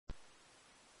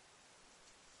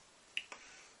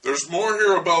There's more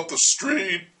here about the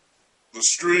street.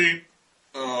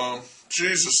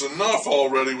 Jesus, enough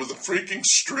already with the freaking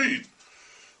street.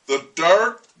 The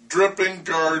dark, dripping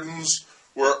gardens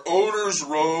where odors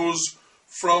rose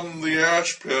from the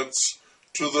ash pits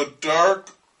to the dark,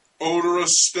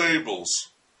 odorous stables.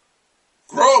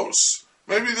 Gross!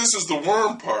 Maybe this is the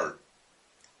worm part.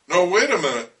 No, wait a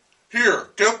minute. Here,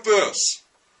 get this.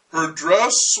 Her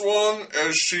dress swung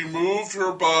as she moved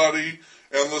her body,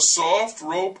 and the soft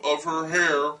rope of her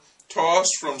hair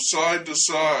tossed from side to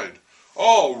side.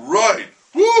 All right.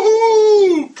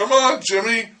 Woohoo! Come on,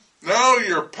 Jimmy. Now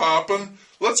you're popping.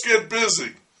 Let's get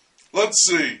busy. Let's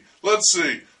see.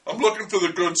 I'm looking for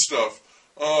the good stuff.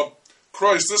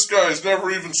 Christ, this guy has never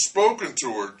even spoken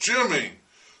to her. Jimmy,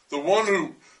 the one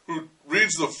who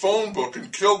reads the phone book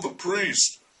and killed the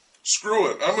priest. Screw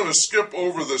it. I'm going to skip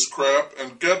over this crap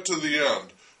and get to the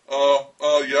end.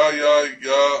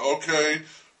 Yeah, okay.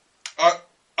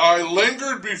 I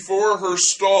lingered before her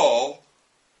stall.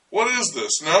 What is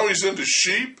this? Now he's into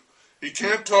sheep? He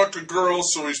can't talk to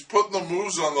girls, so he's putting the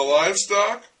moves on the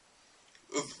livestock?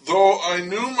 Though I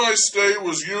knew my stay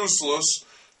was useless,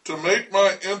 to make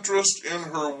my interest in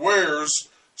her wares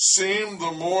seem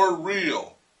the more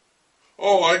real.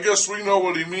 Oh, I guess we know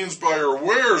what he means by her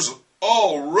wares.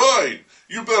 All right.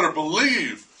 You better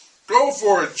believe. Go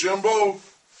for it, Jimbo.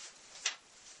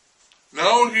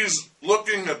 Now he's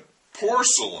looking at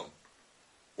porcelain.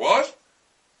 What?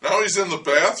 Now he's in the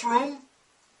bathroom?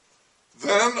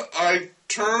 Then I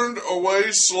turned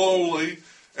away slowly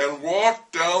and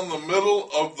walked down the middle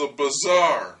of the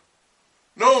bazaar.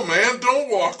 No, man,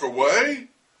 don't walk away.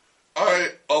 I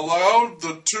allowed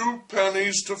the 2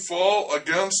 pennies to fall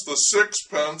against the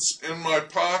 6pence in my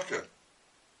pocket.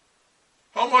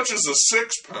 How much is a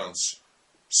 6pence?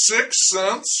 6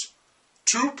 cents?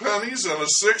 2 pennies and a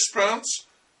 6pence?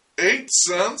 8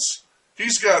 cents?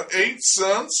 He's got 8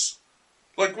 cents?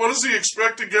 Like, what does he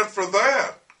expect to get for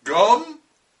that? Gum?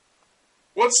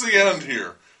 What's the end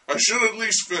here? I should at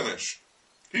least finish.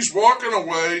 He's walking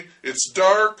away. It's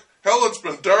dark. Hell, it's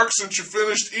been dark since you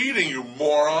finished eating, you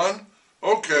moron.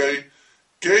 Okay.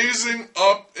 Gazing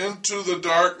up into the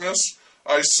darkness,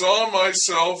 I saw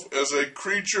myself as a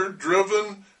creature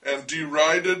driven and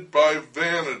derided by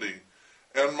vanity,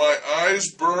 and my eyes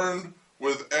burned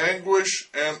with anguish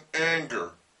and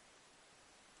anger.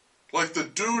 Like the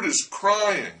dude is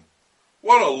crying.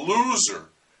 What a loser.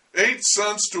 8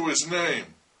 cents to his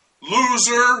name.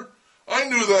 Loser! I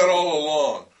knew that all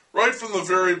along, right from the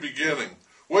very beginning,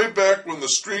 way back when the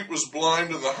street was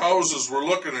blind and the houses were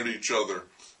looking at each other,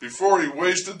 before he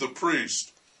wasted the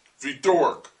priest.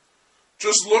 Vidork.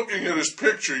 Just looking at his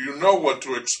picture, you know what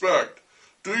to expect.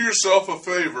 Do yourself a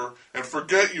favor and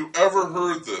forget you ever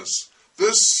heard this.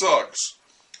 This sucks.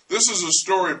 This is a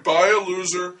story by a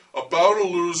loser, about a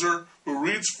loser, who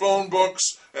reads phone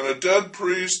books, and a dead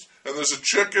priest, and there's a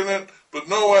chick in it, but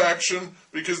no action,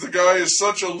 because the guy is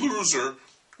such a loser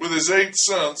with his 8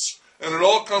 cents, and it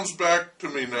all comes back to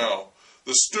me now.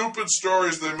 The stupid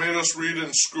stories they made us read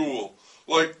in school.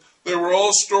 Like, they were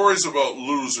all stories about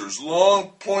losers.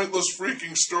 Long, pointless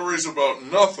freaking stories about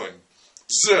nothing.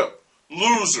 Zip.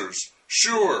 Losers.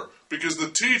 Sure, because the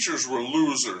teachers were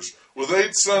losers, with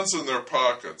 8 cents in their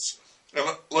pockets. And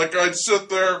like I'd sit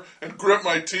there and grit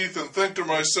my teeth and think to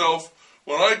myself,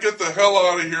 when I get the hell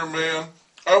out of here, man,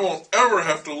 I won't ever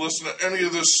have to listen to any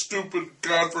of this stupid,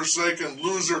 godforsaken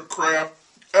loser crap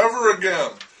ever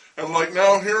again. And like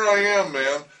now, here I am,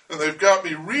 man, and they've got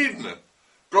me reading it.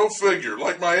 Go figure.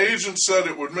 Like my agent said,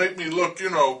 it would make me look,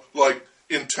 like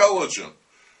intelligent.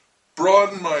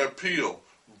 Broaden my appeal.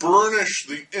 Burnish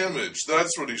the image.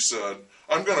 That's what he said.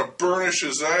 I'm going to burnish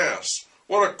his ass.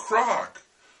 What a crock.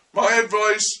 My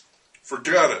advice,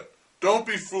 forget it. Don't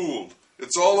be fooled.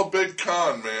 It's all a big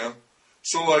con, man.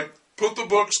 So, put the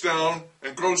books down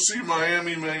and go see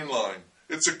Miami Mainline.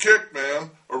 It's a kick,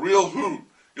 man. A real hoot.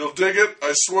 You'll dig it,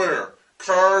 I swear.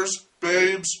 Cars,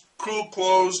 babes, cool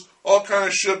clothes, all kind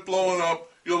of shit blowing up.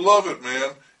 You'll love it,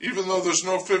 man, even though there's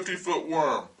no 50-foot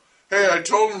worm. Hey, I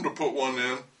told them to put one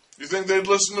in. You think they'd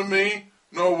listen to me?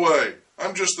 No way.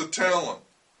 I'm just the talent.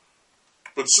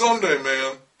 But someday,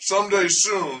 man, someday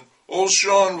soon, old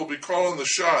Sean will be calling the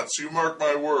shots, you mark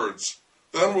my words.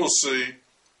 Then we'll see.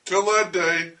 Till that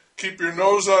day, keep your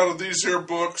nose out of these here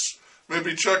books,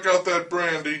 maybe check out that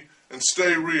brandy, and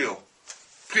stay real.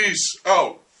 Peace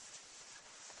out.